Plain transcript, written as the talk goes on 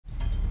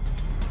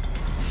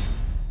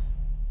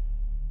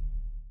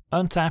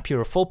Untap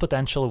your full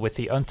potential with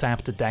the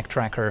Untapped Deck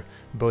Tracker.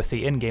 Both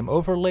the in-game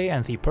overlay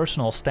and the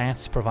personal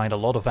stats provide a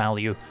lot of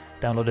value.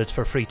 Download it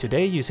for free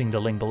today using the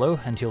link below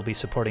and you'll be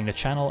supporting the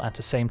channel at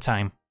the same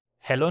time.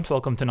 Hello and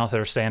welcome to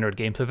another standard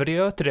gameplay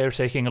video. Today we're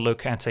taking a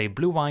look at a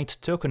blue-white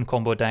token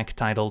combo deck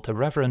titled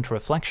Reverent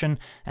Reflection,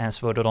 as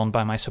voted on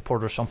by my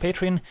supporters on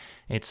Patreon.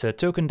 It's a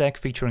token deck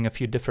featuring a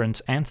few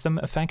different anthem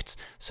effects,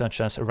 such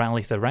as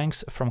Rally the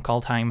Ranks from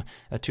Kaldheim,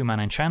 a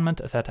 2-mana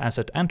enchantment that as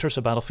it enters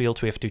a battlefield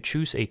we have to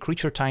choose a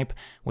creature type,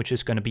 which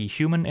is going to be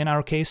human in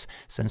our case,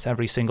 since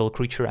every single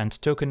creature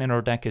and token in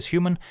our deck is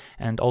human,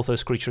 and all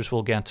those creatures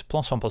will get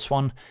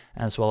 +1/+1,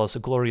 as well as a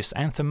Glorious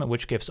Anthem,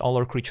 which gives all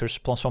our creatures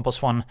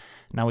 +1/+1.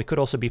 Now we could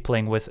also be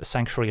playing with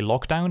Sanctuary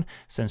Lockdown,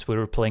 since we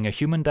were playing a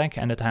human deck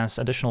and it has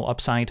additional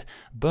upside,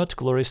 but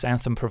Glorious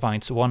Anthem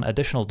provides one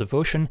additional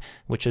devotion,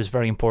 which is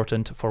very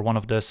important for one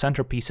of the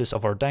centerpieces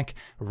of our deck,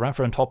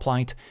 Reverent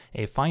Hoplite,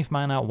 a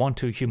 5-mana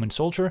 1/2 human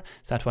soldier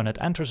that when it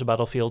enters a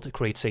battlefield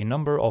creates a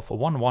number of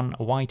 1/1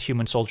 white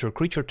human soldier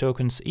creature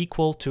tokens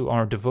equal to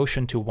our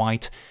devotion to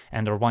white,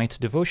 and our white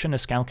devotion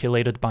is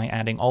calculated by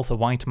adding all the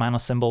white mana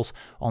symbols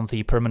on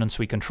the permanents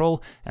we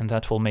control, and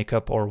that will make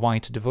up our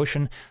white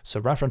devotion.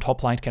 So Reverent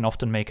Hoplite can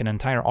often make an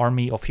entire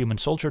army of human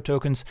soldier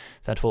tokens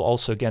that will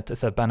also get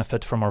the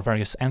benefit from our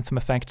various anthem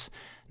effects.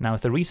 Now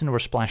the reason we're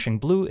splashing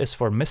blue is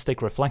for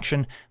Mystic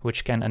Reflection,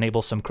 which can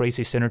enable some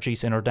crazy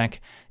synergies in our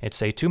deck.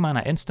 It's a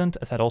 2-mana instant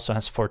that also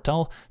has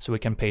Foretell, so we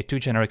can pay 2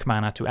 generic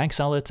mana to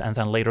exile it and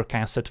then later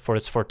cast it for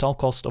its Foretell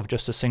cost of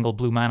just a single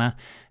blue mana,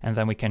 and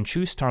then we can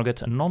choose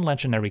target a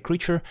non-legendary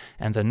creature,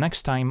 and the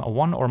next time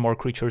one or more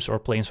creatures or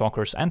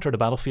planeswalkers enter the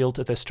battlefield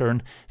this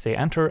turn, they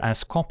enter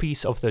as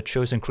copies of the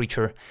chosen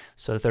creature.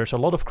 So there's a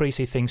lot of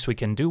crazy things we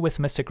can do with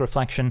Mystic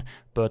Reflection,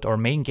 but our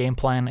main game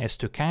plan is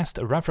to cast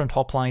Reverent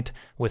Hoplite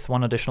with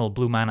one additional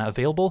blue mana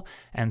available,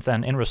 and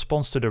then in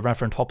response to the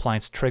Reverent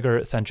Hoplite's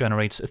trigger that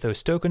generates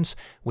those tokens,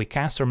 we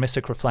cast our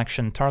Mystic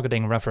Reflection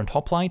targeting Reverent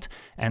Hoplite,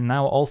 and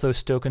now all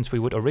those tokens we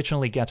would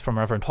originally get from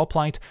Reverent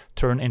Hoplite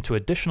turn into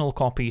additional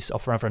copies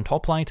of Reverent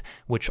Hoplite,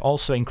 which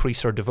also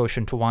increase our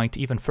devotion to white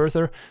even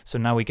further. So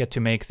now we get to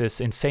make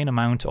this insane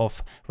amount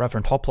of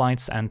Reverent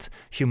Hoplites and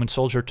human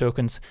soldier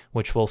tokens,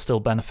 which will still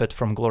benefit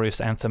from Glorious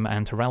Anthem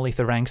and Rally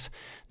the Ranks.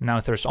 Now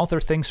there's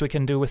other things we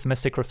can do with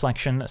Mystic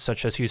Reflection,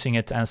 such as using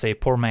it as a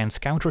poor man's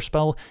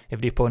counterspell.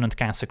 If the opponent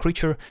casts a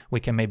creature,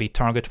 we can maybe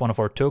target one of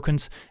our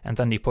tokens, and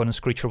then the opponent's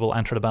creature will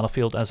enter the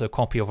battlefield as a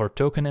copy of our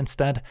token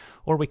instead.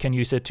 Or we can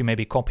use it to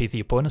maybe copy the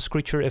opponent's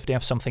creature if they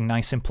have something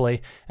nice in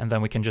play, and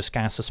then we can just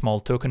cast a small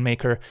token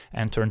maker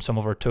and turn some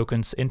of our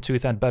tokens into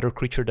that better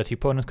creature that the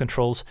opponent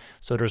controls.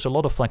 So there's a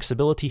lot of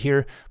flexibility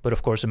here, but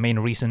of course the main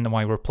reason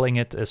why we're playing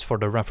it is for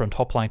the Reverent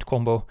Hoplite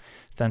combo.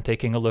 Then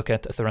taking a look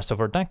at the rest of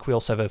our deck, we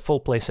also have a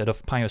full playset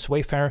of Pious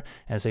Wayfarer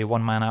as a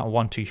 1-mana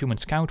 1/2 human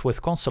scout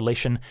with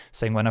Constellation,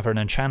 saying whenever an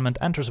enchantment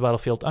enters the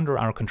battlefield under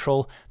our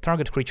control,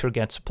 target creature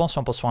gets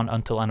 +1/+1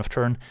 until end of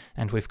turn,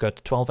 and we've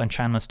got 12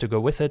 enchantments to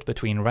go with it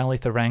between Rally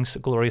the Ranks,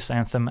 Glorious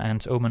Anthem,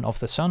 and Omen of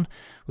the Sun.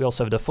 We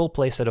also have the full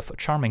playset of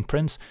Charming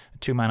Prince,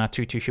 2-mana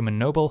 2/2 human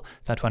noble,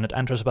 that when it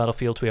enters the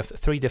battlefield we have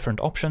 3 different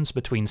options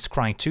between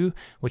Scry 2,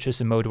 which is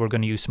the mode we're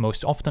going to use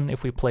most often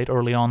if we play it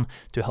early on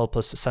to help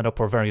us set up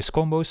our various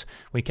combos.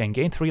 We can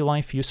gain 3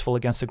 life, useful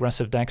against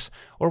aggressive decks,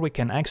 or we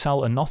can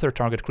exile another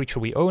target creature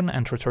we own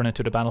and return it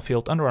to the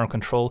battlefield under our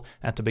control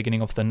at the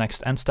beginning of the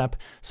next end step,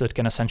 so it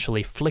can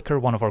essentially flicker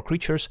one of our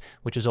creatures,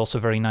 which is also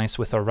very nice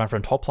with our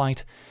Reverent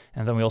Hoplite.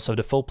 And then we also have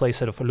the full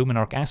playset of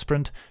Luminarch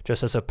Aspirant,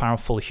 just as a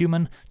powerful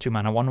human,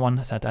 2-mana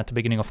 1/1 that at the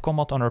beginning of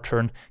combat on our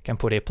turn can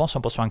put a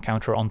 +1/+1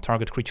 counter on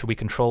target creature we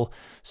control.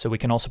 So we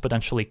can also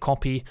potentially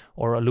copy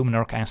or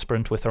Luminarch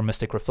Aspirant with our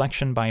Mystic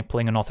Reflection by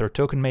playing another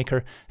token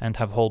maker and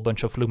have a whole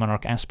bunch of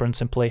Luminarch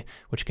Aspirants in play,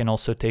 which can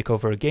also take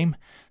over a game.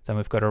 Then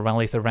we've got our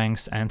Rally the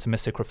Ranks and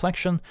Mystic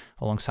Reflection,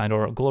 alongside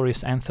our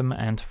Glorious Anthem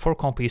and 4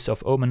 copies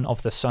of Omen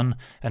of the Sun,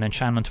 an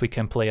enchantment we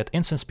can play at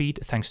instant speed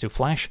thanks to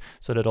Flash,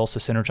 so that also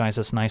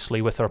synergizes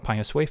nicely with our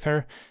Pious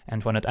Wayfarer,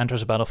 and when it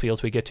enters a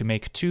battlefield we get to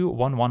make 2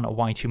 1/1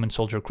 white human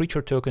soldier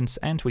creature tokens,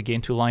 and we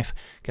gain 2 life,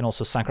 can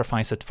also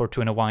sacrifice it for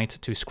 2 and a white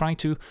to Scry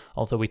 2,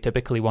 although we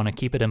typically want to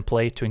keep it in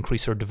play to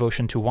increase our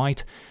devotion to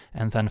white.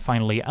 And then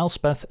finally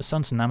Elspeth,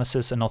 Sun's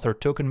Nemesis, another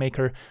token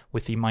maker,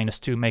 with the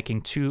 -2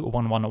 making 2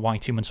 1/1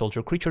 white human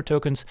soldier creature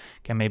tokens,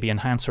 can maybe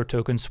enhance our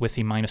tokens with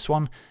the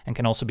 -1, and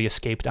can also be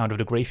escaped out of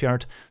the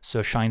graveyard,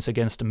 so shines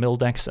against mill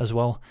decks as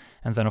well.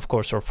 And then of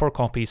course our 4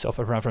 copies of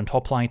a Reverent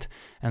Hoplite,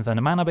 and then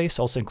the mana base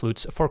also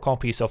includes 4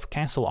 copies of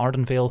Castle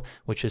Ardenvale,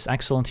 which is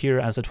excellent here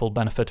as it will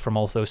benefit from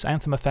all of those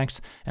anthem effects,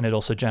 and it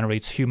also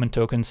generates human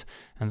tokens.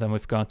 And then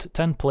we've got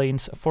 10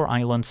 plains, 4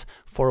 islands,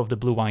 4 of the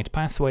blue-white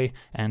pathway,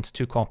 and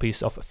 2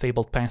 copies of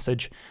Fabled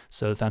Passage.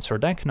 So that's our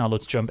deck. Now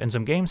let's jump in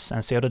some games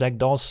and see how the deck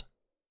does.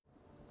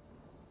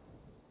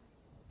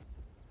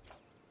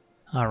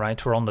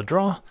 Alright, we're on the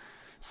draw.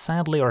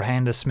 Sadly our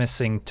hand is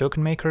missing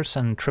token makers,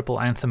 and triple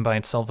anthem by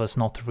itself is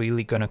not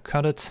really gonna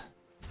cut it.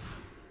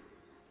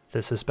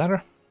 This is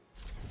better.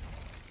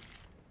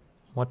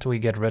 What do we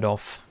get rid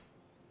of?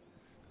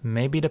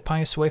 Maybe the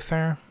Pious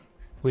Wayfarer?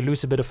 We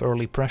lose a bit of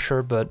early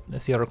pressure, but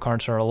the other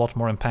cards are a lot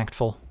more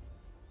impactful.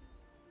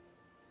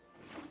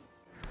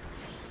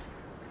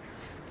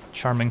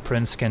 Charming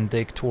Prince can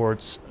dig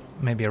towards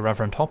maybe a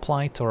Reverent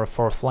Hoplite or a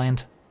 4th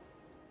land.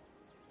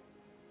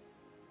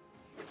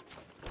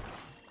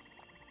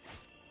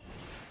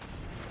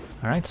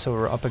 Alright, so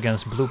we're up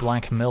against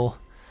blue-black mill.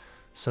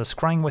 So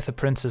scrying with the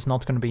Prince is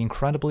not going to be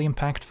incredibly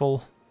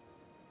impactful.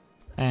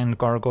 And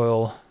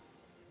Gargoyle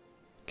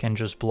can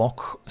just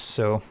block,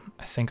 so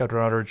I think I'd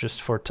rather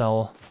just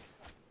foretell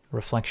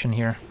Reflection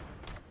here.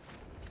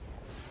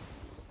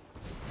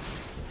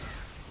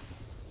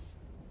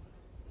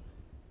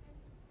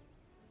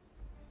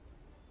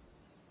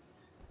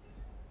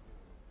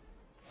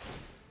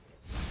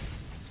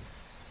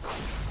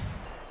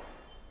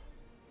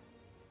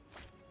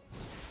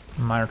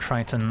 Mire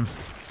Triton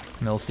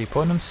mills the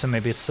opponent, so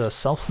maybe it's a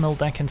self-mill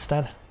deck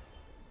instead.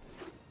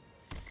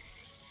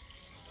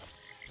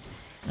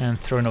 And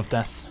Throne of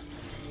Death.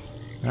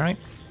 Alright.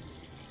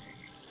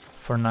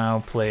 For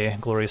now, play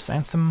Glorious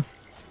Anthem.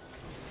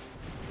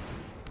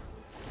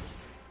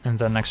 And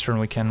then next turn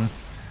we can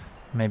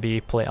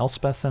maybe play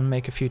Elspeth and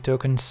make a few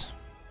tokens.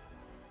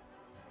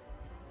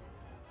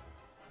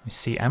 We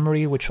see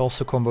Emery, which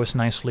also combos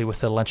nicely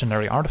with the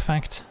legendary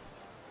artifact.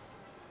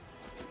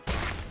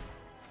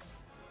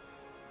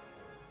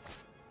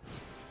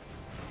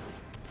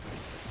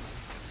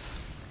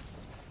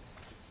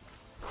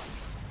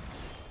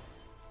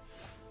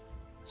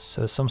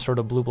 So some sort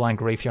of blue-black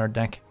graveyard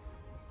deck.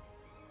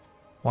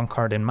 One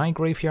card in my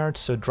graveyard,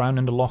 so Drown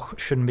in the Loch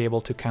shouldn't be able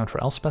to counter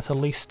Elspeth at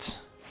least.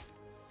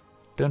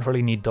 Don't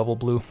really need double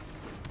blue.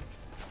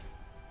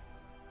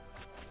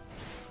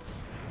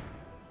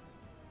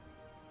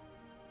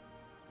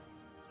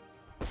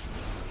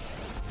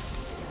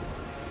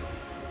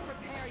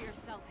 Prepare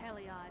yourself,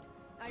 Heliod.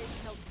 I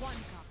have killed one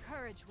god.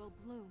 Courage will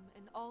bloom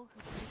in all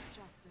who seek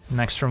justice.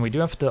 Next turn we do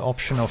have the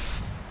option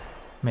of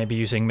maybe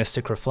using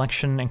Mystic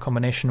Reflection in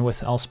combination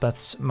with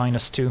Elspeth's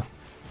 -2.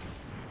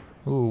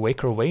 Ooh,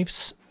 Waker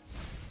Waves.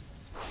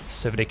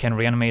 So if they can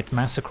reanimate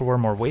Massacre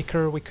Worm or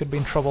Waker, we could be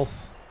in trouble.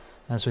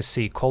 As we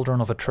see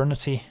Cauldron of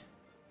Eternity.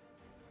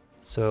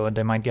 So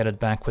they might get it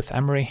back with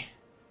Emery.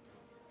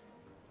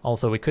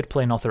 Although we could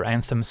play another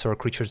Anthem so our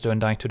creatures don't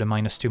die to the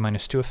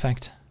 -2/-2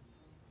 effect.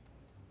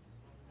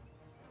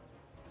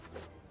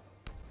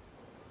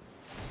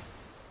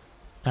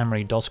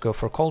 Emery does go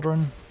for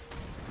Cauldron,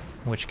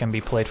 which can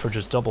be played for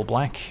just double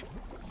black.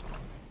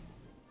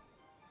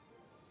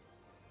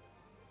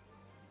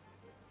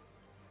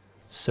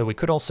 So we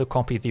could also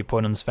copy the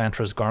opponent's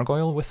Vantra's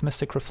Gargoyle with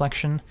Mystic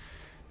Reflection,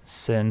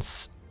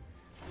 since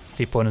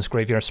the opponent's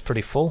graveyard is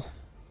pretty full.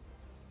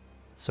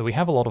 So we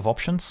have a lot of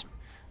options.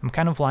 I'm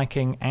kind of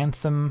liking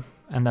Anthem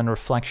and then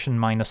Reflection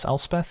minus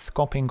Elspeth,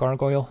 copying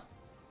Gargoyle.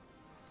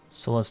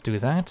 So let's do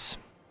that.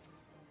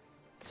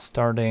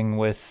 Starting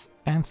with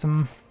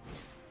Anthem.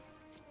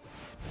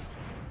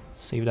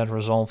 See if that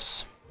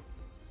resolves.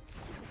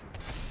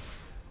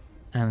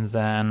 And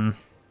then...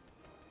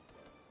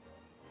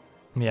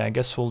 yeah, I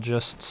guess we'll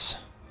just...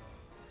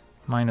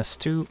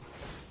 -2.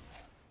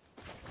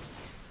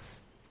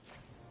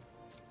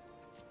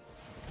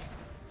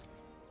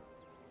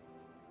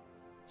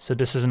 So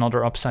this is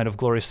another upside of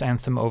Glorious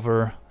Anthem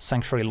over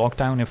Sanctuary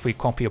Lockdown. If we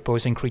copy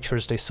opposing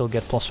creatures, they still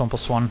get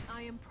 +1/+1.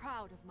 I am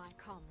proud of my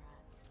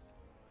comrades.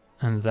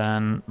 And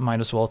then might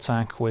as well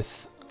attack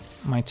with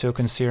my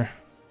tokens here.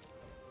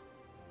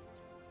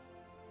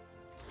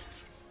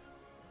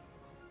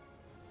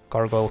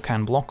 Gargoyle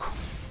can block.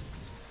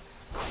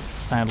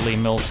 Sadly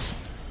mills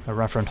a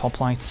Reverent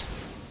Hoplite.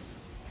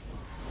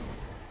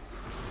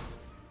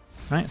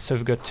 Right, so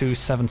we've got two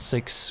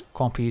 7/6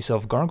 copies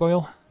of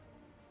Gargoyle.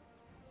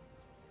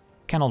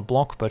 Cannot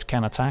block, but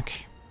can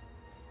attack.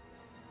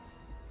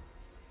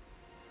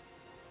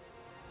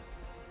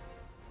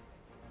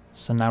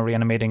 So now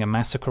reanimating a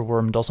Massacre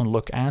Worm doesn't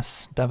look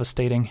as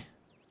devastating.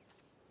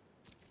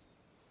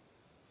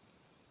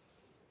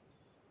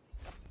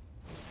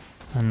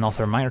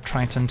 Another Mire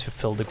Triton to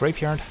fill the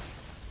graveyard.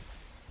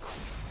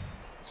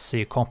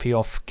 See a copy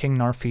of King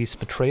Narfi's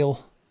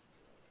Betrayal.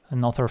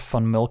 Another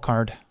fun mill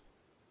card.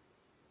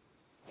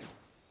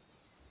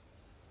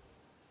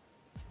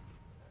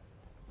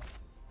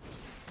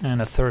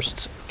 And a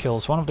Thirst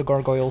kills one of the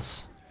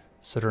Gargoyles,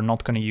 so they're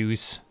not going to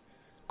use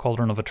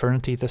Cauldron of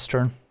Eternity this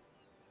turn.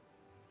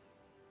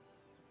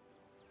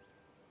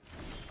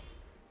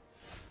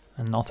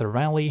 Another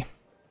Rally.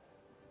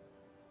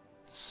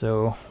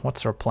 So,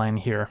 what's our plan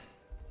here?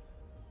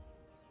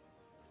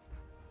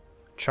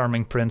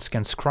 Charming Prince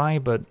can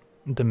scry, but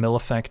the mill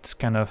effect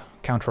kind of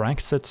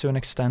counteracts it to an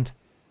extent.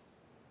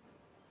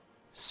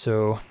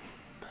 So,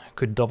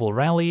 could double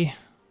Rally.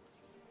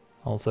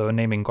 Although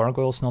naming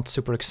Gargoyle's not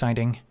super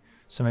exciting,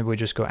 so maybe we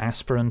just go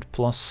Aspirant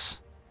plus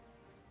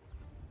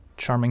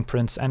Charming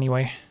Prince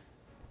anyway.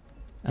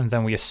 And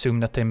then we assume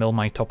that they mill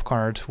my top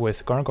card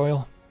with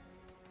Gargoyle.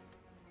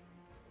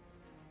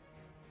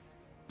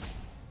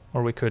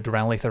 Or we could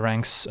rally the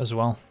ranks as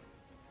well.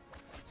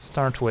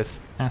 Start with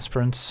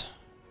Aspirants.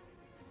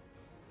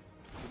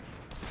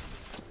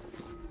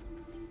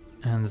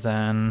 And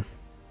then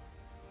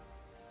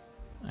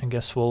I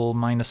guess we'll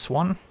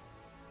 -1.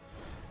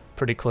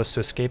 Pretty close to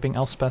escaping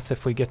Elspeth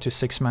if we get to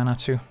 6 mana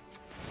too.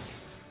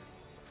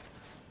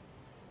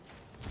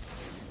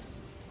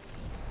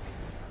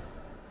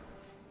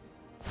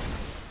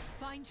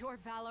 Find your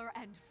valor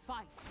and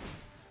fight.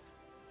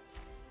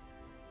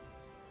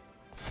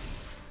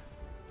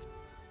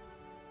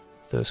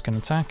 Those can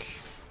attack.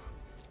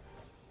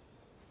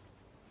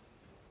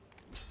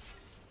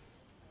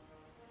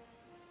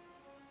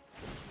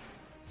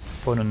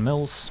 Opponent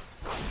mills.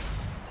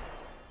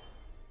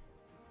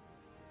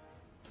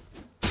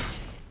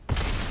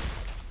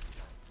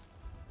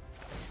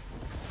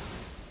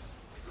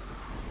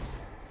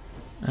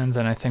 And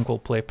then I think we'll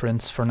play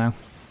Prince for now.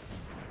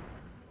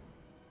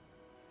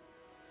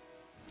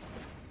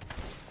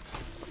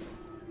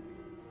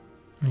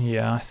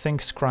 Yeah, I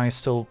think Scry is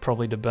still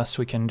probably the best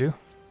we can do.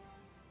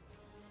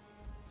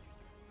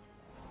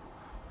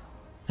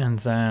 And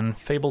then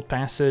Fabled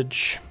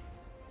Passage.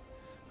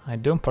 I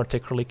don't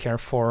particularly care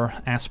for.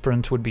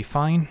 Aspirant would be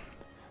fine.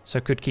 So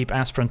I could keep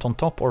Aspirant on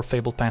top or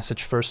Fabled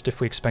Passage first if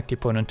we expect the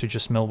opponent to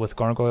just mill with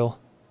Gargoyle.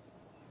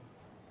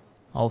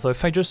 Although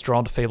if I just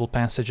draw the Fabled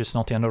Passage, it's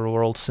not the end of the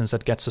world, since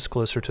that gets us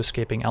closer to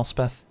escaping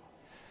Elspeth.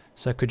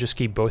 So I could just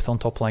keep both on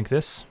top like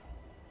this.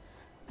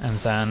 And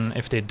then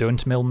if they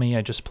don't mill me,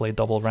 I just play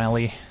double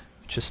Rally,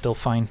 which is still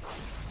fine.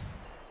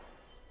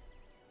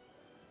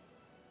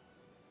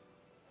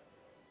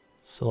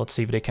 So let's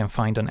see if they can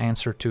find an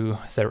answer to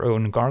their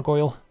own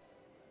Gargoyle.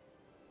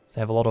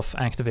 They have a lot of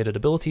activated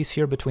abilities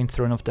here between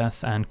Throne of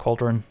Death and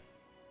Cauldron.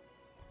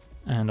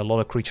 And a lot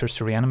of creatures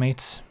to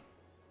reanimate.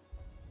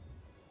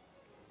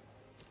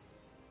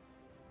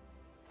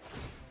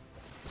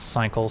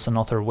 Cycles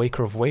another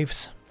Waker of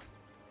Waves.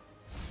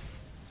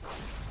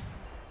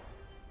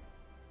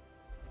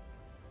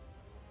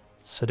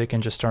 So they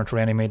can just start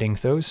reanimating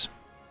those.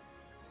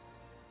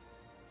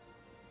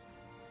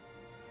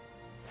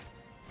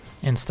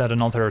 Instead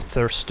another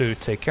Thirst to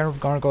take care of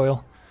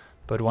Gargoyle,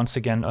 but once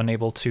again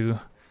unable to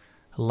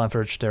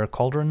leverage their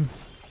Cauldron.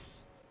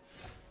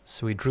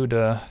 So we drew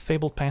the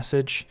Fabled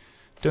Passage,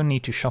 don't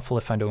need to shuffle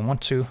if I don't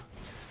want to,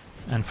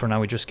 and for now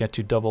we just get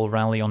to double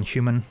Rally on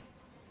Human.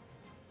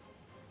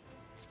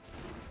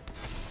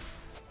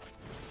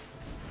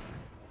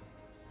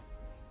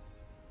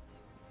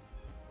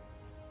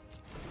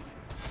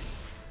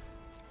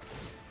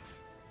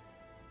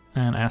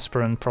 And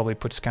Aspirant probably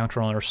puts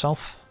counter on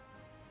herself.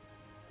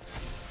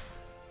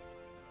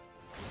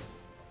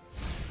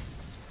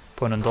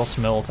 Opponent does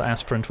mill the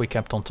Aspirant we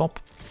kept on top.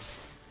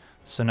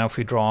 So now if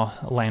we draw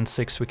land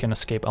 6 we can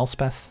escape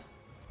Elspeth.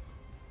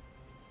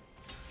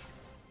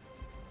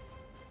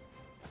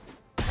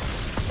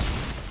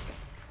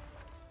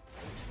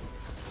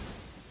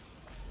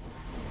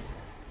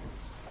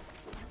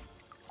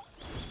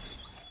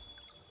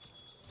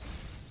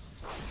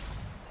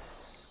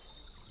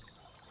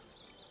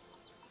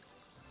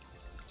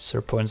 So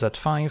opponent's at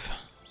 5.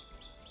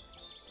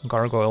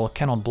 Gargoyle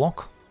cannot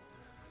block.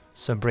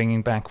 So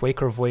bringing back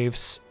Waker of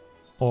Waves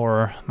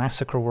or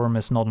Massacre Worm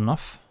is not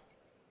enough.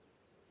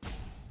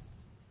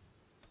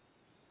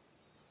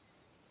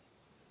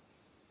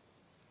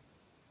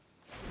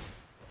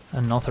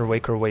 Another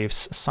Waker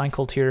Waves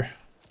cycled here.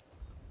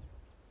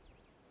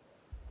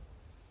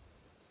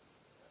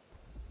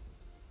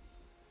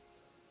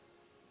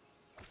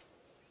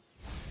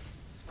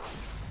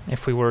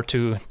 If we were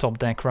to top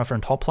deck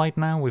Reverent Hoplite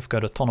now, we've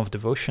got a ton of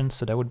devotion,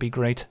 so that would be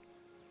great.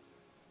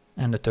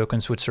 And the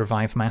tokens would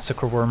survive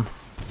Massacre Worm.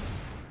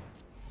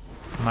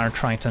 Mire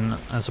Triton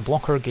as a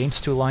blocker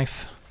gains 2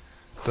 life,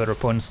 but our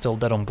opponent's still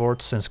dead on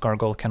board since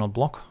Gargoyle cannot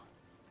block.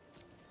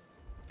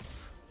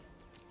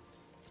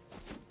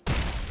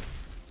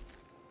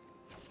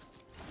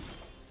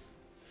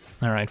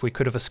 Alright, we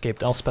could have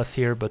escaped Elspeth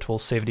here, but we'll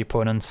save the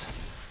opponents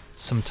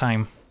some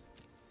time.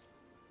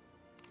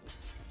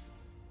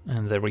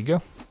 And there we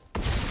go.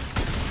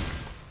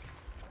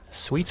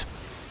 Sweet.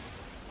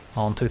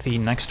 On to the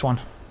next one.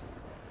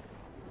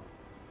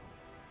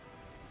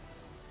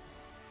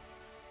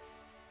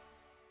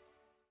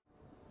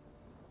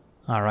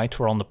 Alright,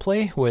 we're on the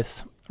play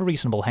with a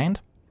reasonable hand.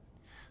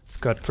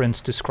 We've got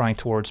Prince to scry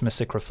towards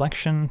Mystic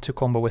Reflection to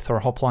combo with our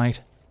Hoplite.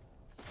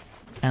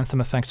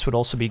 Anthem effects would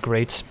also be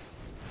great.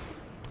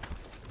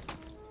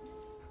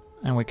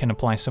 And we can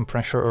apply some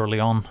pressure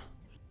early on.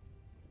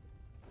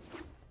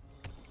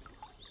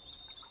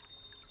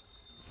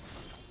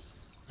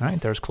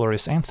 Alright, there's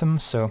Glorious Anthem,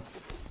 so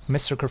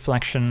Mystic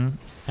Reflection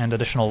and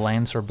additional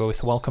lands are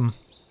both welcome.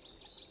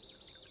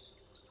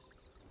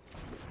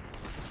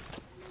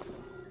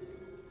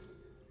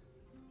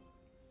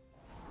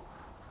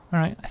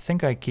 Alright, I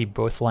think I keep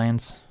both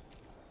lands.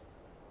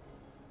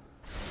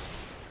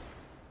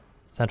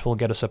 That will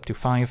get us up to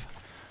 5.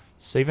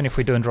 So even if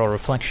we don't draw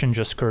Reflection,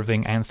 just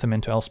curving Anthem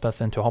into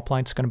Elspeth into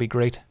Hoplite is going to be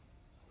great.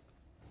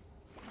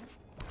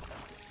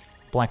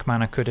 Black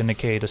mana could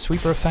indicate a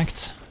sweeper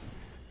effect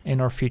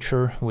in our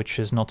future, which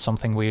is not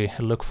something we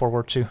look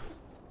forward to.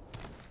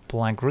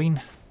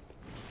 Black-green.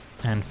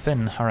 and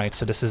Finn. Alright,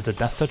 so this is the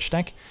Death Touch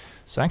deck.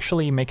 So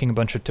actually making a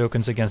bunch of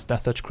tokens against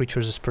Death Touch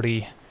creatures is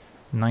pretty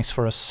nice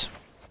for us.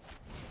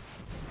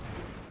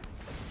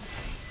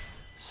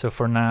 So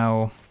for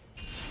now,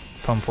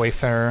 pump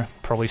Wayfarer,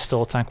 probably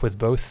still attack with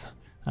both.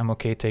 I'm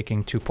okay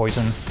taking 2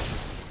 poison.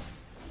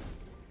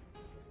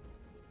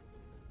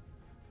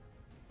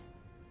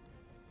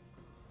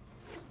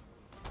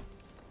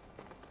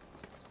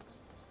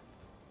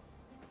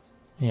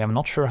 Yeah, I'm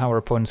not sure how our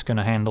opponent's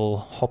gonna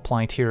handle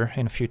Hoplite here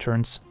in a few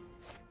turns.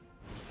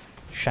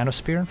 Shadow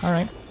Spear,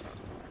 alright.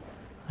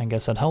 I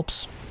guess that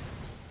helps.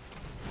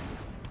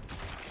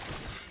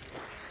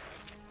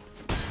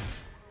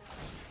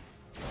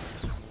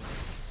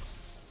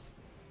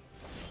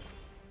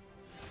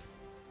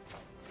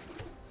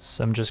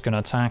 So I'm just gonna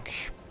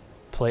attack,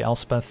 play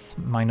Elspeth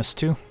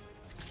 -2.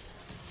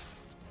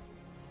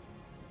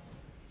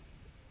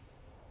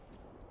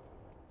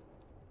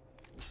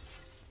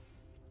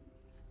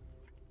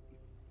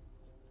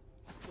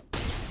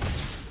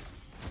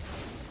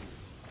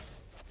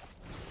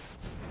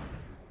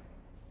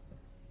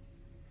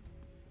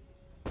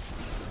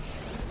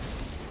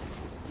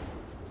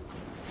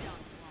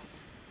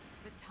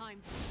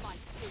 Time to fight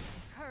is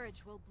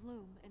courage will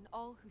bloom in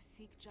all who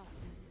seek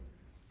justice.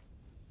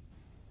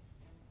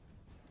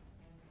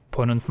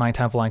 Opponent might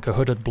have like a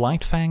Hooded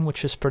Blightfang,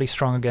 which is pretty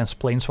strong against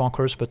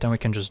Planeswalkers, but then we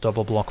can just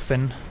double block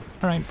Finn.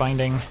 Alright,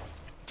 Binding.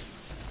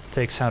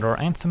 Takes out our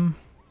Anthem.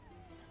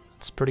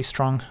 It's pretty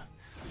strong.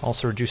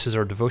 Also reduces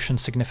our Devotion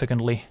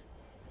significantly.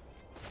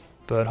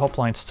 But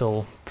Hoplite's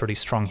still pretty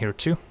strong here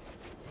too.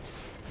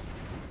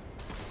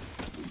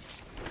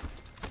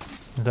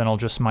 Then I'll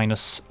just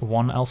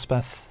 -1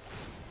 Elspeth.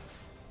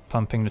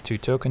 Pumping the 2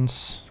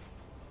 tokens.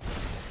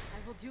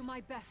 I will do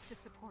my best to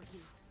support you.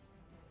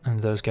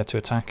 And those get to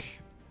attack.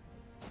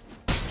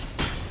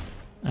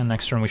 And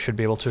next turn we should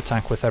be able to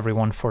attack with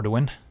everyone for the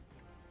win.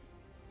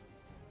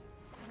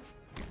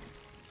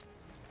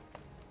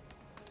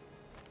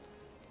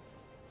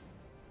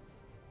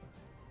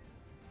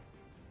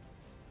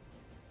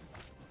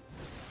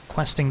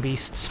 Questing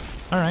Beasts.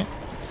 Alright.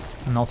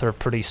 Another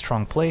pretty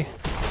strong play.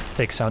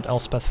 Takes out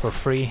Elspeth for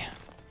free.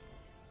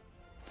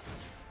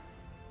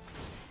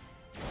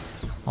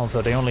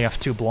 Although they only have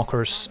 2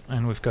 blockers,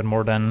 and we've got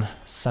more than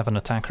 7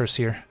 attackers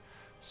here,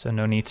 so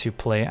no need to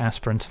play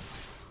Aspirant.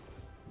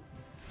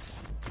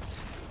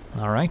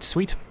 Alright,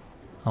 sweet.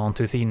 On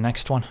to the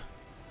next one.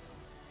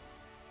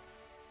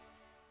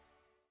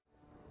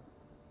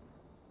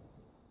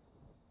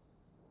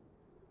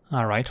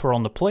 Alright, we're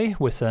on the play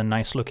with a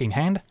nice looking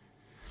hand.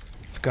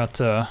 We've got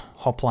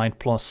Hoplite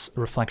plus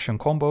Reflection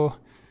combo,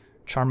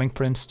 Charming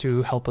Prince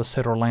to help us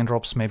hit our land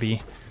drops,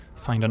 maybe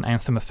find an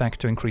Anthem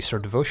effect to increase our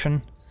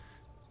Devotion.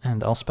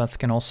 And Elspeth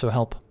can also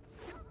help.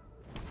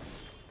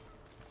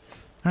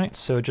 Alright,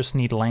 so just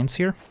need lands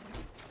here.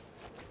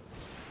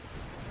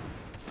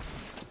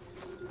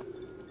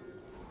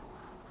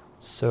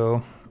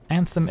 So,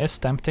 Anthem is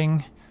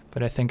tempting,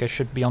 but I think I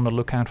should be on the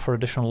lookout for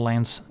additional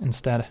lands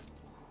instead.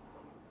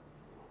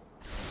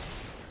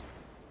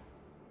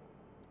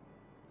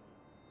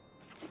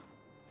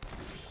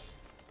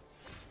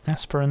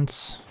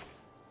 Aspirants.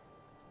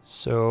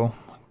 So,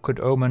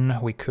 could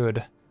Omen, we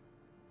could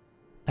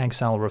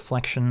exile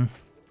Reflection.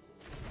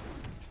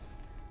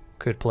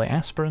 Could play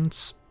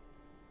Aspirants.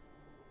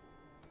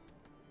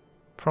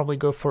 Probably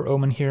go for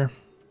Omen here.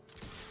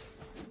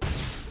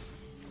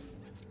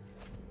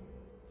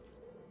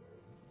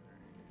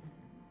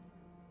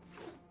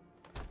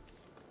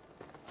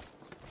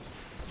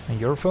 A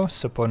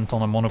Yorvos, opponent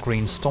on a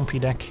mono-green Stompy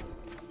deck.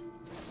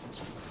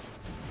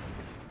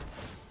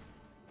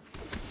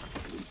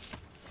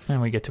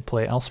 And we get to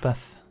play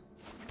Elspeth.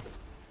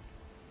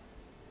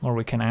 Or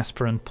we can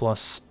Aspirant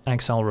plus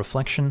Exile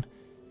Reflection.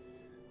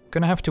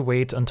 Gonna have to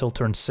wait until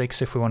turn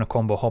 6 if we want to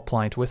combo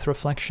Hoplite with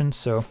Reflection,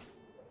 so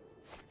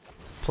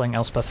playing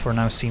Elspeth for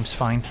now seems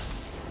fine.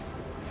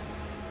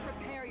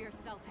 Prepare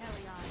yourself,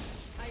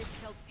 Heliod. I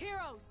have killed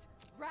heroes.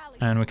 Rally.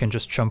 And we can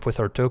just jump with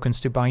our tokens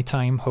to buy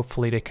time.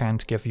 Hopefully they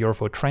can't give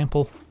Yorvo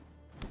Trample.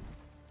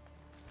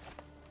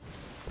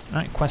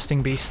 Alright,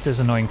 Questing Beast is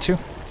annoying too.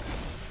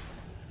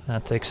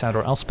 That takes out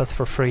our Elspeth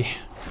for free.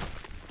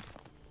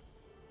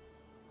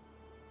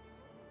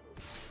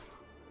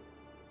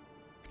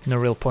 No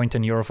real point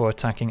in Yorvo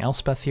attacking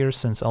Elspeth here,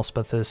 since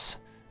Elspeth is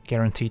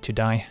guaranteed to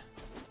die.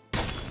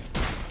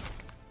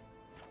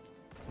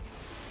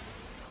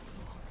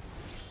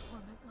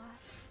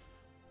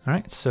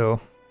 Alright, so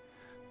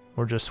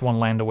we're just 1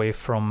 land away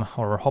from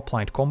our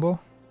Hoplite combo,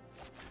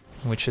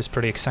 which is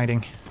pretty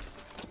exciting.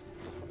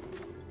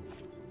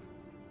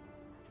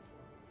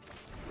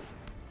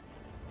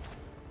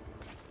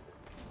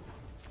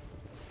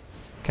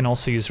 Can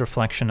also use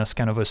Reflection as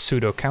kind of a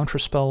pseudo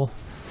counterspell,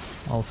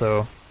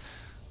 although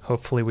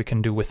hopefully we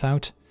can do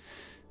without.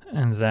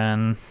 And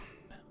then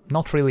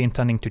not really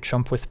intending to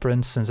chump with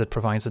Prince since it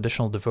provides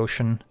additional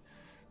devotion,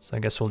 so I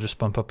guess we'll just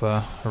bump up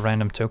a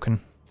random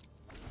token.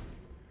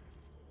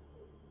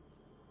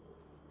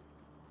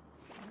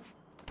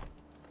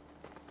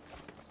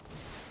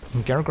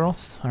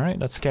 Gargroth, alright,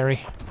 that's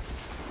scary.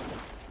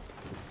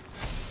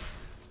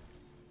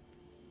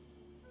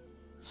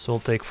 So we'll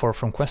take 4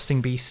 from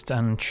Questing Beast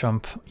and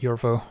chump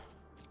Yorvo.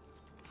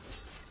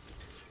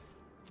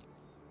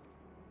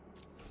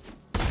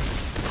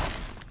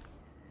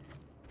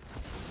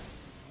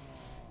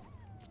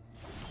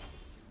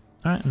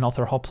 Alright,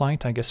 another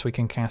Hoplite. I guess we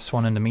can cast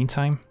one in the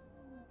meantime.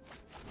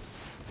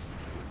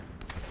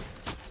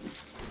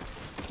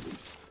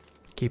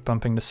 Keep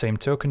pumping the same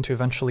token to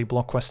eventually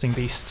block Questing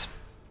Beast.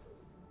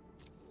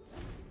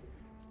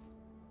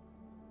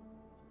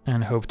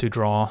 And hope to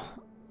draw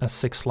a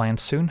 6th land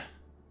soon.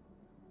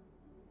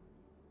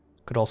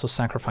 Could also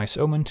sacrifice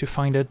Omen to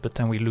find it, but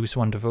then we lose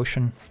 1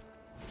 devotion.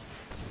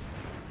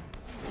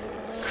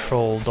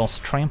 Troll does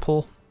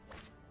trample.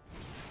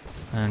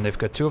 And they've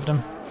got 2 of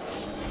them.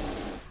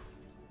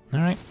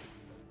 Alright.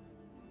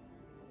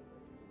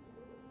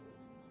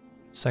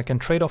 Second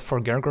trade-off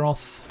for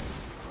Gargaroth.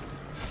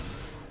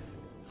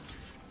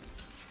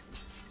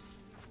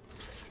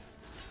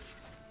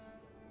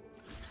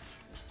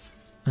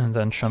 And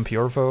then chump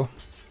Yorvo.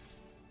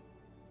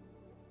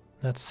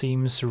 That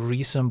seems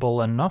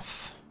reasonable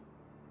enough.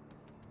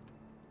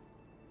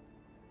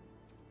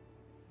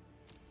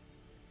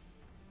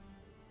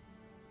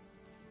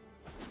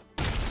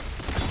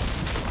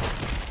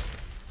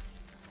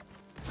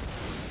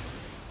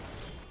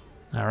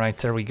 Alright,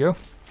 there we go.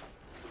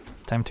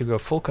 Time to go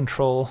full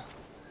control.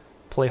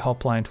 Play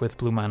Hoplite with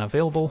blue mana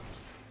available.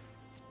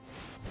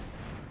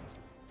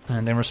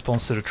 And in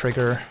response to the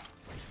trigger,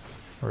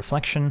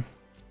 Reflection.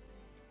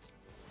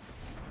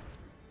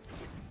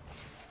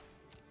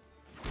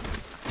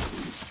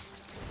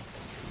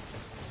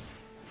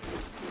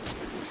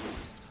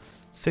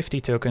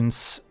 $50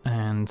 tokens,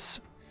 and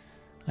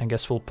I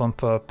guess we'll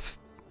pump up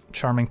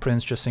Charming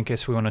Prince just in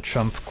case we want to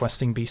chump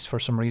Questing Beast for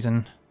some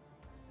reason.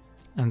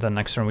 And then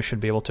next turn we should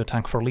be able to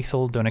attack for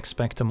lethal. Don't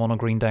expect a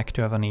mono-green deck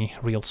to have any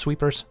real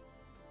sweepers.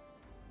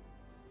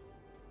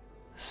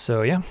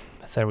 So yeah,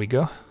 there we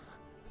go.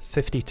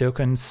 50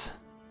 tokens,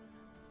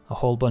 a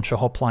whole bunch of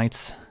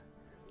Hoplites.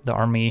 The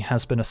army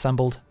has been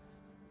assembled.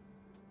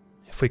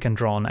 If we can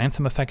draw an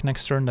Anthem effect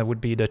next turn, that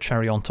would be the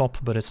cherry on top,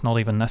 but it's not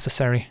even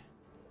necessary.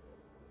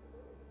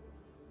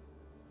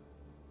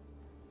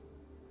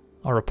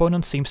 Our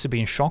opponent seems to be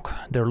in shock.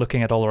 They're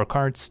looking at all our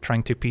cards,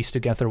 trying to piece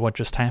together what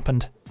just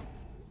happened.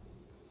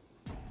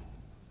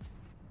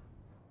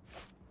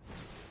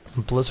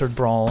 Blizzard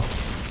Brawl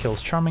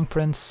kills Charming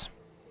Prince.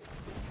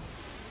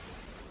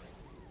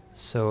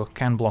 So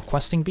can block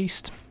Questing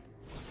Beast.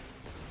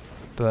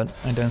 But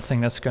I don't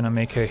think that's gonna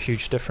make a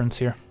huge difference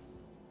here.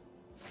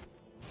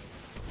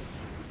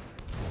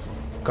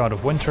 God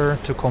of Winter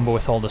to combo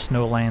with all the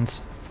snow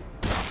lands.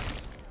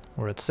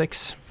 We're at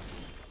 6.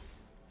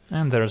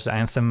 And there's the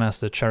Anthem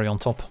as the cherry on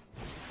top.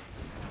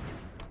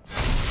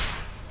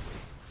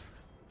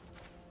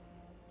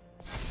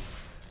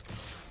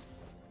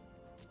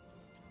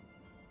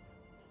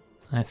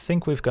 I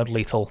think we've got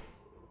lethal.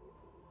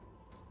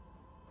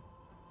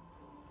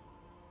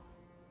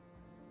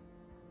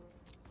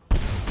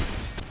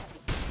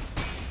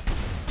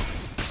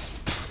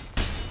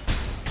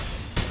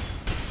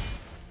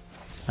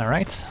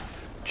 Alright,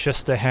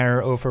 just a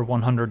hair over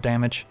 100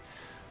 damage.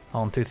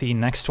 On to the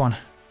next one.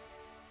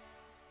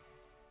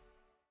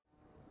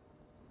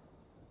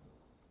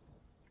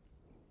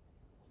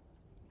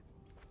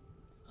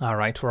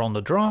 Alright, we're on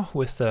the draw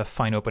with a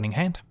fine opening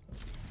hand.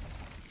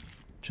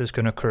 Just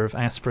gonna curve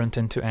Aspirant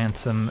into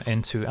Anthem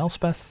into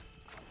Elspeth.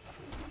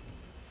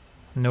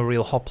 No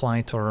real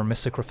Hoplite or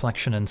Mystic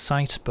Reflection in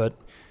sight, but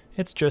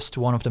it's just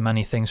one of the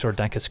many things our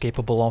deck is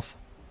capable of.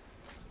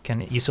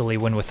 Can easily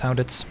win without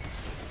it.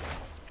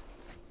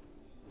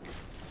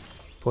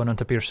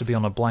 Opponent appears to be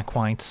on a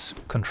black-white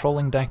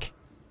controlling deck.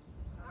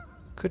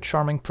 Could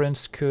Charming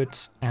Prince, could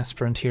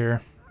Aspirant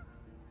here.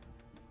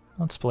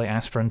 Let's play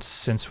Aspirant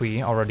since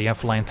we already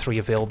have land 3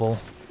 available.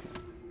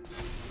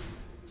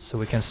 So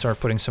we can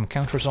start putting some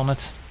counters on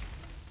it.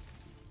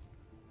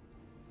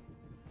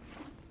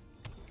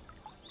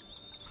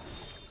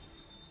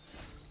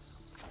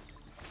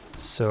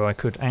 So I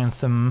could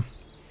Anthem,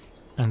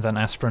 and then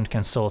Aspirant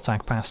can still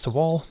attack past the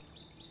wall.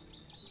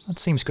 That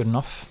seems good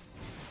enough.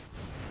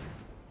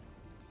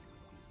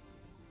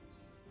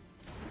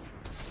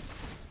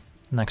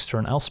 Next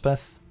turn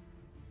Elspeth.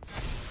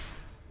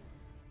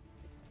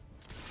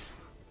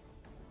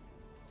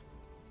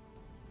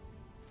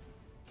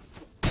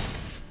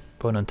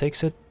 Opponent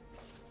takes it.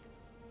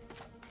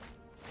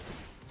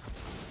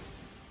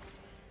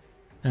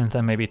 And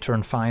then maybe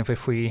turn 5,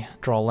 if we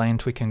draw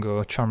land, we can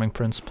go Charming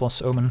Prince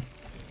plus Omen.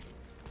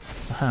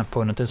 Aha,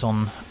 opponent is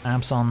on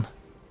Abzan.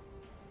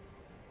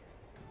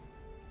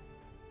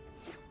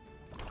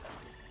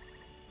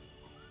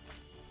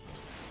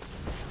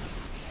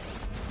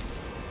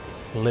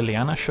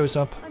 Liliana shows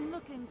up. I'm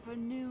looking for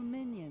new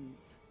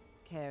minions.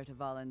 Care to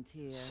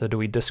volunteer? So do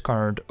we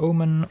discard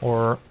Omen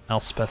or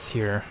Elspeth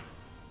here?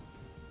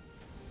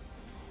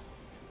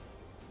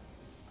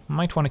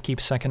 Might want to keep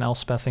second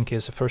Elspeth in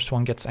case the first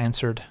one gets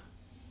answered.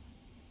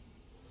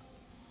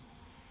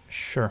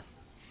 Sure.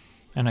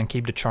 And then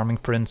keep the Charming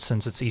Prince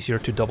since it's easier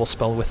to double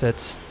spell with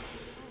it.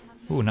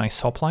 Ooh,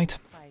 nice Hoplite.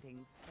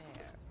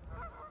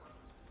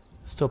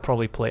 Still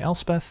probably play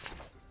Elspeth.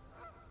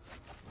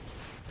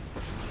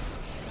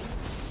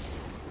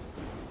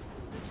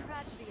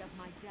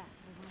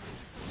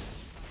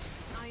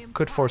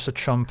 Could force a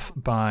chump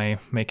by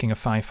making a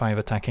 5/5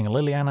 attacking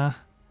Liliana.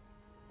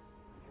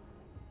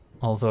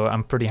 Although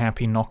I'm pretty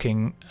happy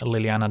knocking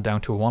Liliana down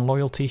to 1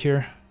 loyalty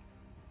here.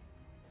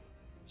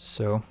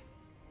 So,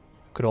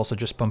 could also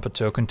just bump a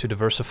token to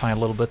diversify a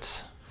little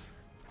bit.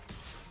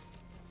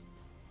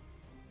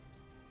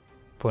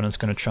 Opponent's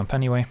gonna chump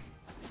anyway.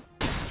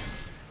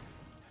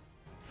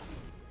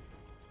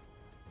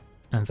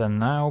 And then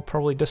now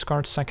probably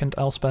discard second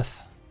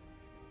Elspeth.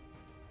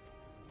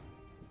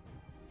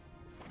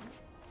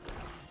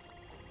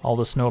 All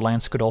the snow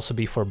lands could also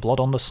be for Blood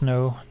on the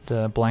Snow,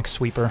 the Black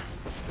Sweeper.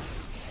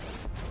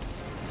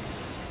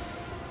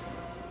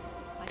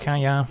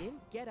 Kaya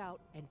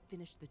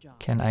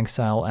can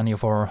exile any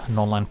of our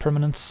non-land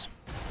permanents.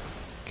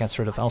 Gets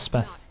rid of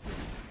Elspeth.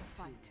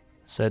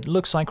 So it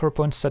looks like our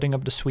opponent's setting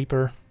up the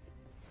Sweeper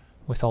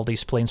with all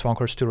these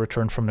Planeswalkers to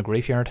return from the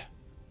graveyard.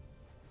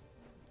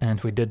 And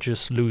we did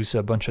just lose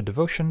a bunch of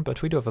devotion,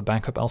 but we do have a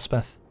backup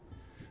Elspeth.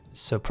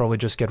 So probably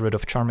just get rid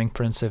of Charming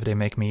Prince if they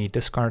make me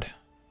discard.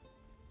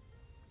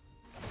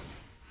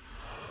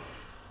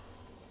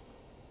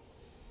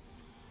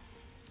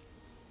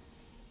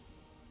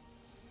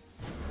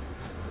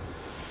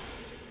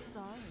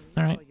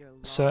 Alright,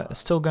 so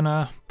still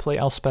gonna play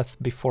Elspeth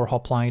before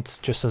Hoplite,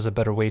 just as a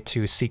better way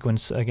to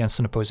sequence against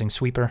an opposing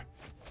sweeper.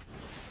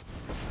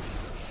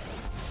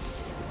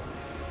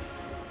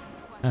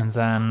 And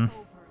then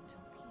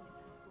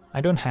I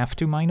don't have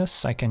to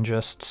minus, I can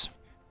just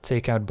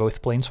take out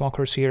both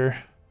Planeswalkers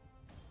here.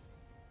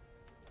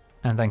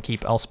 And then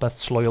keep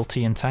Elspeth's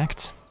loyalty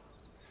intact,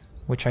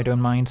 which I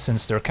don't mind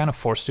since they're kind of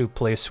forced to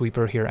play a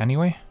sweeper here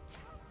anyway.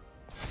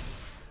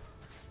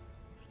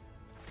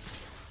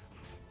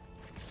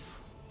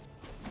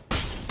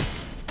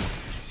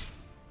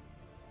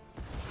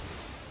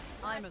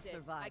 I'm a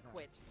survivor. I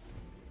quit.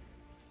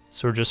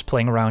 So we're just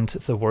playing around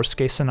the worst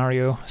case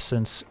scenario,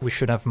 since we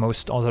should have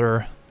most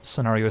other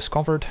scenarios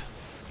covered.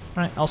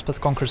 Alright, Elspeth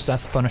Conquers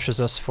Death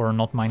punishes us for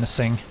not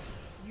minusing.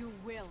 You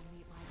will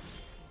meet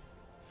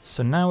my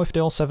So now if they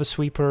also have a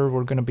sweeper,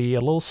 we're gonna be a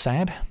little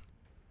sad.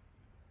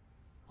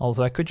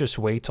 Although I could just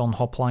wait on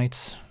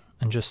Hoplite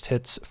and just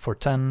hit for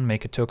 10,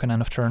 make a token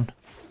end of turn.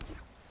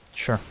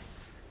 Sure.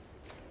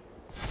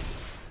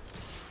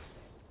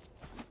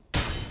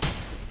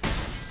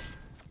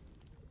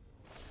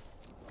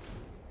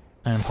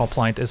 And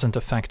Hoplite isn't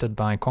affected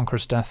by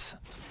Conquer's Death.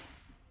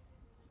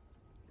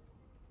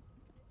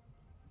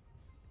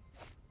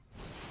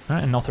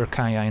 Another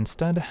Kaya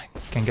instead.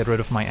 Can get rid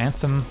of my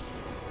Anthem.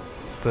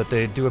 But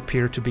they do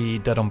appear to be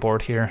dead on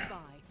board here.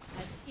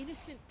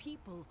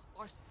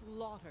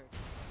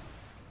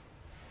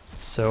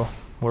 So,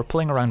 we're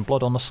playing around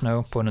Blood on the Snow,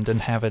 opponent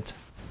didn't have it.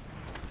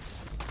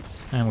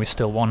 And we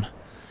still won.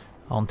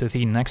 On to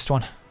the next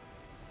one.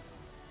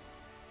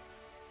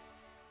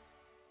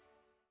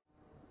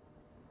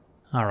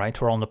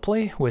 Alright, we're on the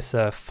play with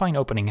a fine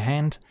opening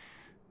hand.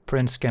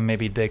 Prince can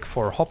maybe dig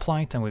for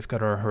Hoplite, and we've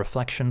got our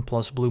Reflection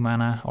plus blue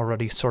mana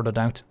already sorted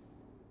out.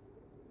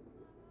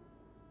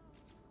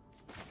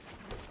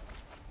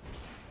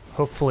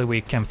 Hopefully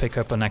we can pick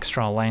up an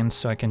extra land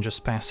so I can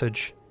just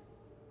passage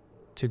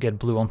to get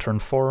blue on turn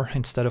 4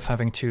 instead of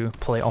having to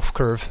play off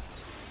curve.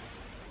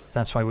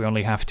 That's why we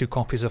only have 2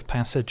 copies of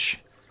passage.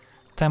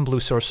 10 blue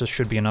sources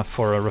should be enough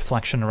for a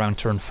Reflection around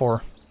turn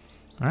 4.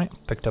 Alright,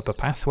 picked up a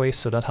pathway,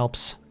 so that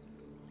helps.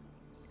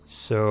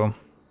 So,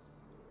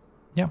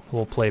 yeah,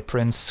 we'll play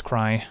Prince,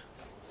 Cry.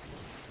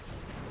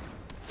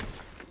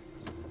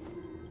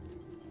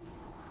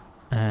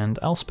 And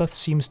Elspeth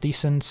seems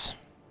decent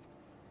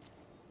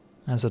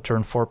as a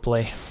turn 4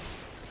 play.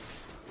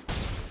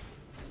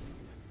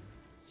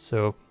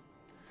 So,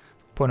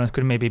 opponent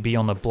could maybe be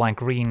on a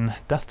black-green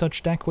Death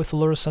Touch deck with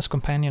Lurrus as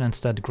companion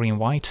instead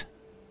green-white.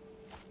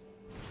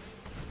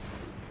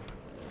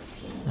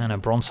 And a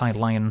Bronze-Eyed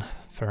Lion,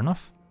 fair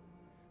enough.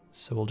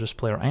 So we'll just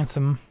play our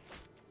Anthem.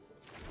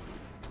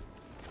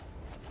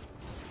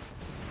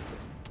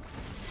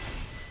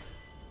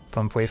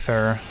 Pump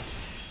Wayfarer,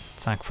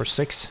 attack for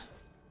 6.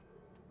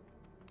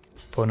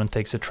 Opponent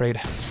takes a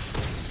trade.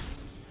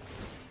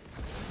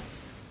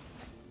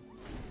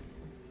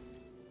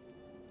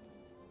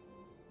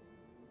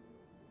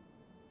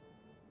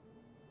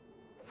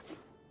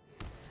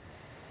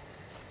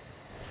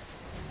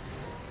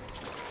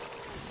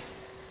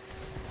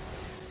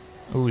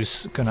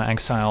 Who's gonna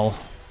exile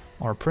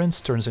our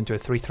Prince, turns into a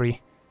 3/3.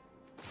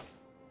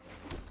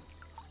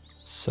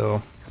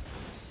 So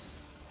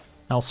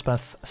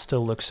Elspeth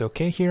still looks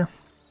okay here.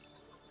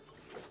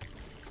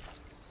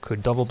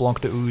 Could double block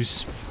the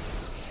Ooze.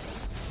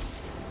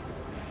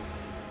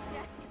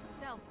 Death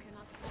itself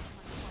cannot hold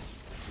my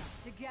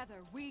heart. Together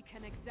we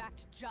can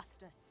exact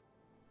justice.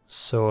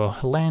 So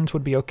land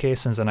would be okay,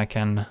 since then I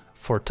can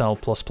foretell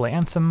plus play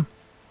Anthem.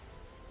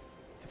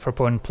 If our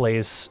opponent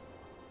plays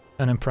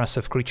an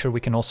impressive creature,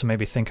 we can also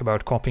maybe think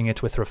about copying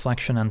it with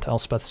Reflection and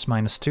Elspeth's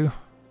 -2.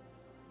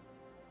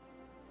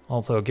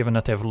 Although, given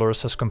that they have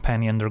Lurrus as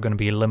companion, they're going to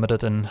be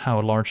limited in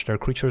how large their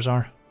creatures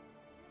are.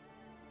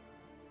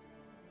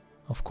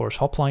 Of course,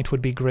 Hoplite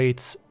would be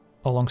great,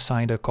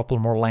 alongside a couple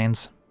more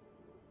lands.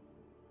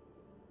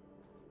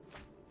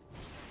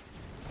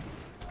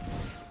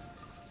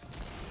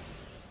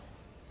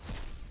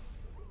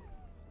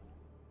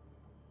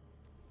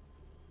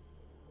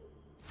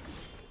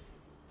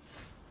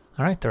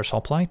 Alright, there's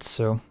Hoplite,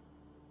 so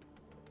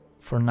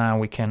for now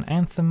we can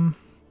Anthem.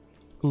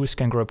 Ooze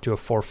can grow up to a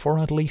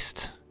 4/4 at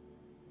least.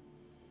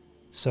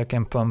 So I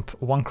can pump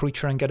one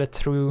creature and get it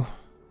through.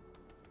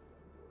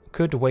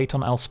 Could wait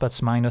on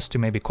Elspeth's Minus to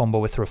maybe combo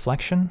with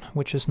Reflection,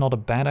 which is not a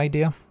bad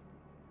idea.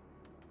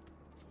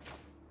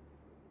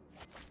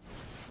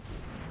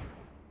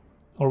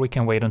 Or we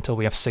can wait until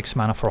we have 6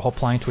 mana for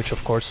Hoplite, which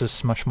of course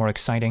is much more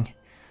exciting.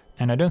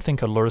 And I don't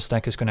think a Lurrus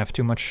deck is going to have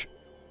too much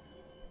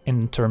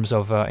in terms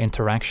of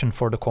interaction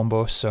for the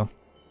combo, so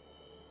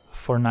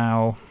for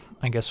now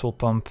I guess we'll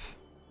pump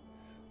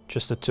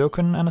just a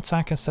token and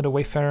attack instead of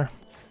Wayfarer,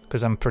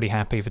 because I'm pretty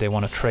happy if they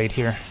want to trade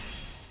here.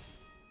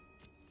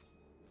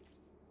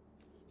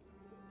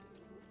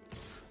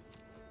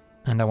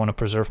 And I want to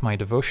preserve my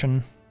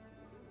Devotion.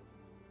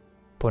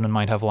 Opponent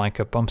might have like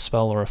a bump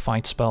spell or a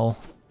fight spell,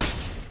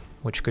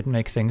 which could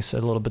make things a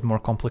little bit more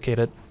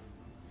complicated.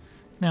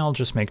 Now I'll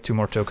just make 2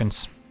 more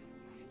tokens,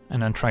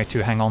 and then try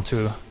to hang on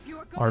to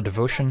our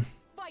Devotion.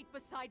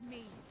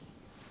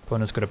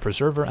 Opponent's got a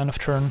Preserver end of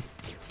turn,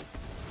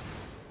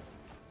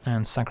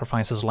 and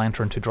sacrifices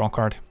Lantern to draw a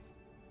card.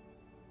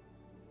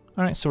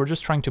 Alright, so we're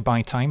just trying to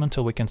buy time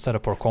until we can set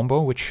up our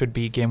combo, which should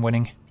be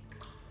game-winning.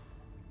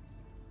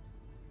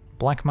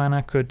 Black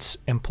mana could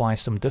imply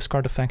some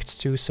discard effects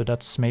too, so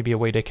that's maybe a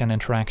way they can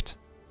interact.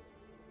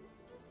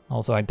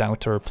 Although I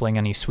doubt they're playing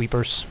any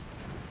sweepers.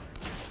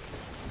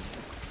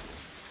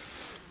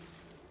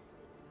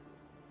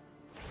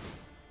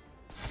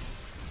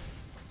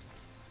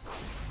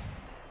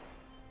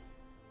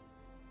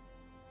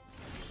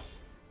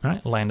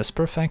 Alright, land is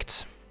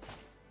perfect.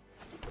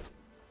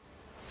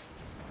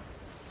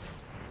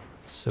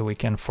 So we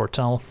can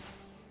foretell.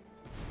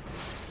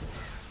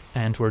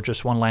 And we're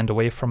just 1 land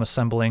away from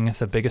assembling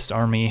the biggest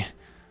army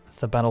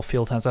the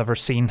battlefield has ever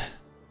seen.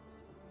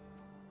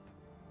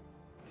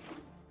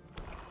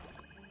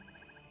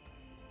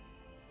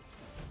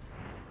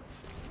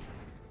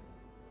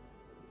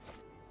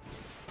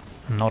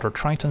 Another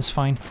Triton's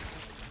fine.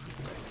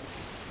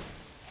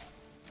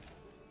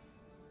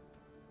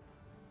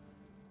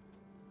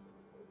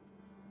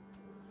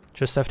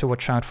 Just have to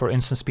watch out for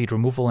instant speed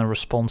removal in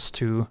response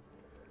to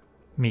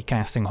me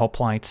casting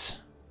Hoplite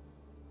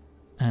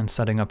and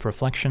setting up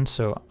Reflection,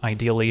 so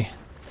ideally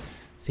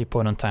the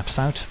opponent taps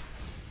out.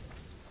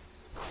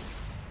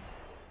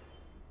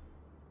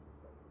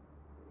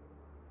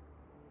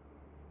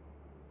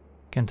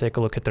 Can take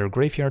a look at their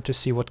graveyard to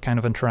see what kind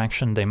of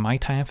interaction they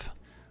might have,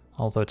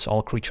 although it's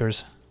all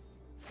creatures.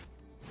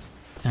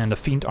 And a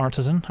Fiend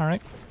Artisan,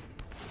 alright.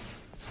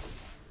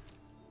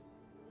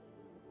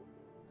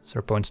 So our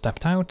opponent's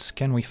tapped out.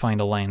 Can we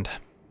find a land?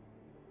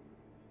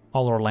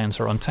 All our lands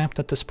are untapped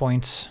at this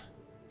point.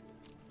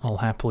 I'll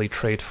happily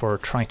trade for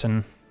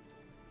Triton.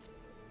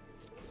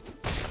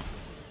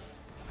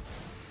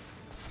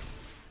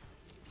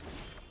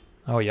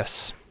 Oh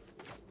yes.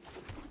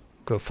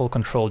 Go full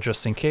control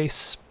just in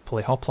case.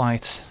 Play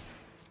Hoplite.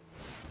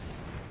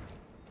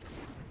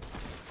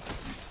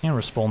 In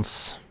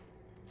response,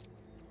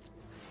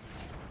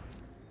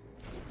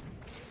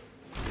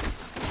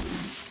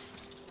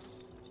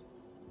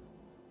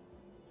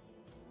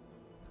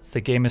 the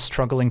game is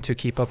struggling to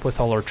keep up with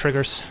all our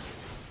triggers.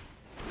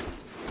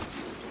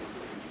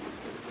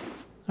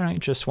 Alright,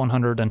 just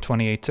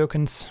 128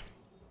 tokens.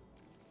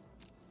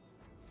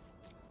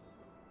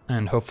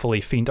 And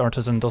hopefully Fiend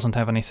Artisan doesn't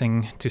have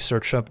anything to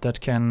search up that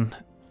can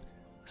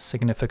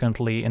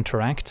significantly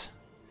interact.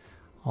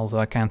 Although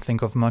I can't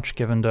think of much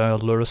given the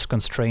Lurrus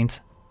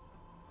constraint.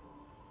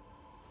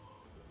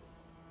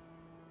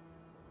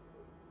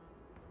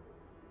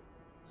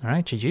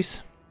 Alright,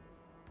 GG's.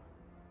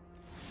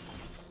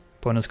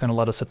 Opponent's gonna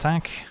let us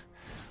attack.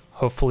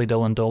 Hopefully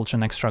they'll indulge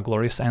an extra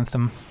glorious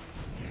Anthem.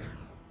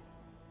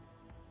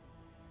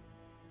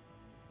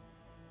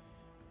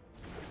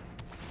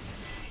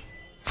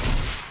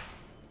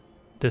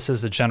 This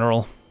is the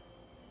general.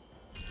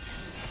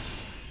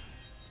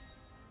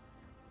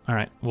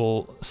 Alright,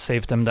 we'll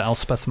save them the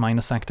Elspeth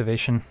minus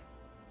activation.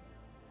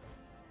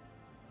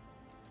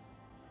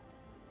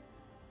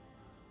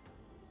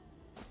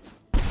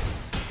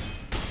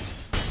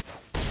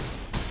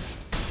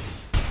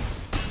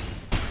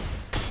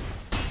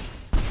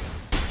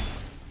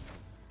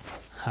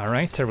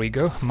 Alright, there we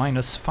go,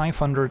 minus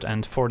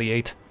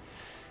 548.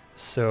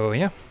 So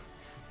yeah,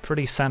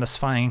 pretty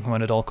satisfying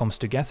when it all comes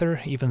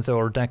together. Even though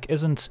our deck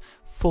isn't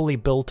fully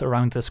built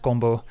around this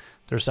combo,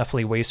 there's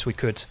definitely ways we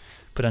could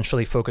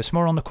potentially focus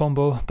more on the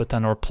combo, but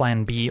then our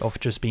plan B of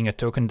just being a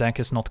token deck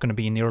is not going to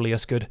be nearly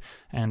as good.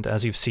 And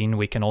as you've seen,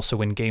 we can also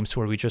win games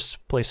where we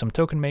just play some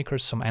token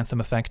makers, some Anthem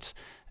effects,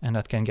 and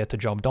that can get the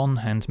job done.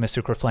 And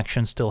Mystic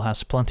Reflection still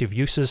has plenty of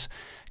uses,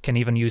 Can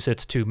even use it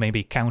to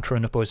maybe counter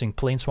an opposing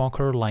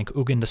planeswalker like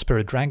Ugin the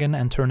Spirit Dragon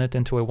and turn it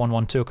into a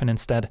 1/1 token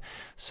instead.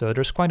 So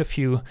there's quite a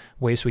few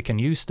ways we can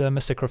use the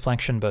Mystic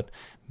Reflection, but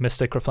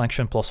Mystic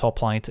Reflection plus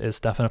Hoplite is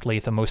definitely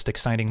the most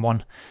exciting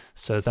one.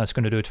 So that's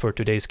going to do it for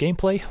today's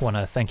gameplay. Want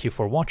to thank you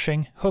for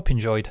watching, hope you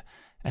enjoyed,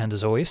 and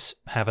as always,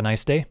 have a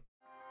nice day.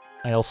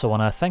 I also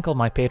want to thank all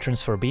my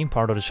patrons for being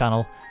part of the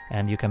channel,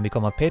 and you can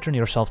become a patron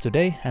yourself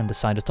today and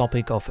decide the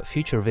topic of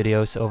future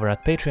videos over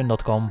at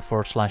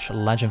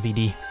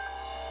patreon.com/LegenVD.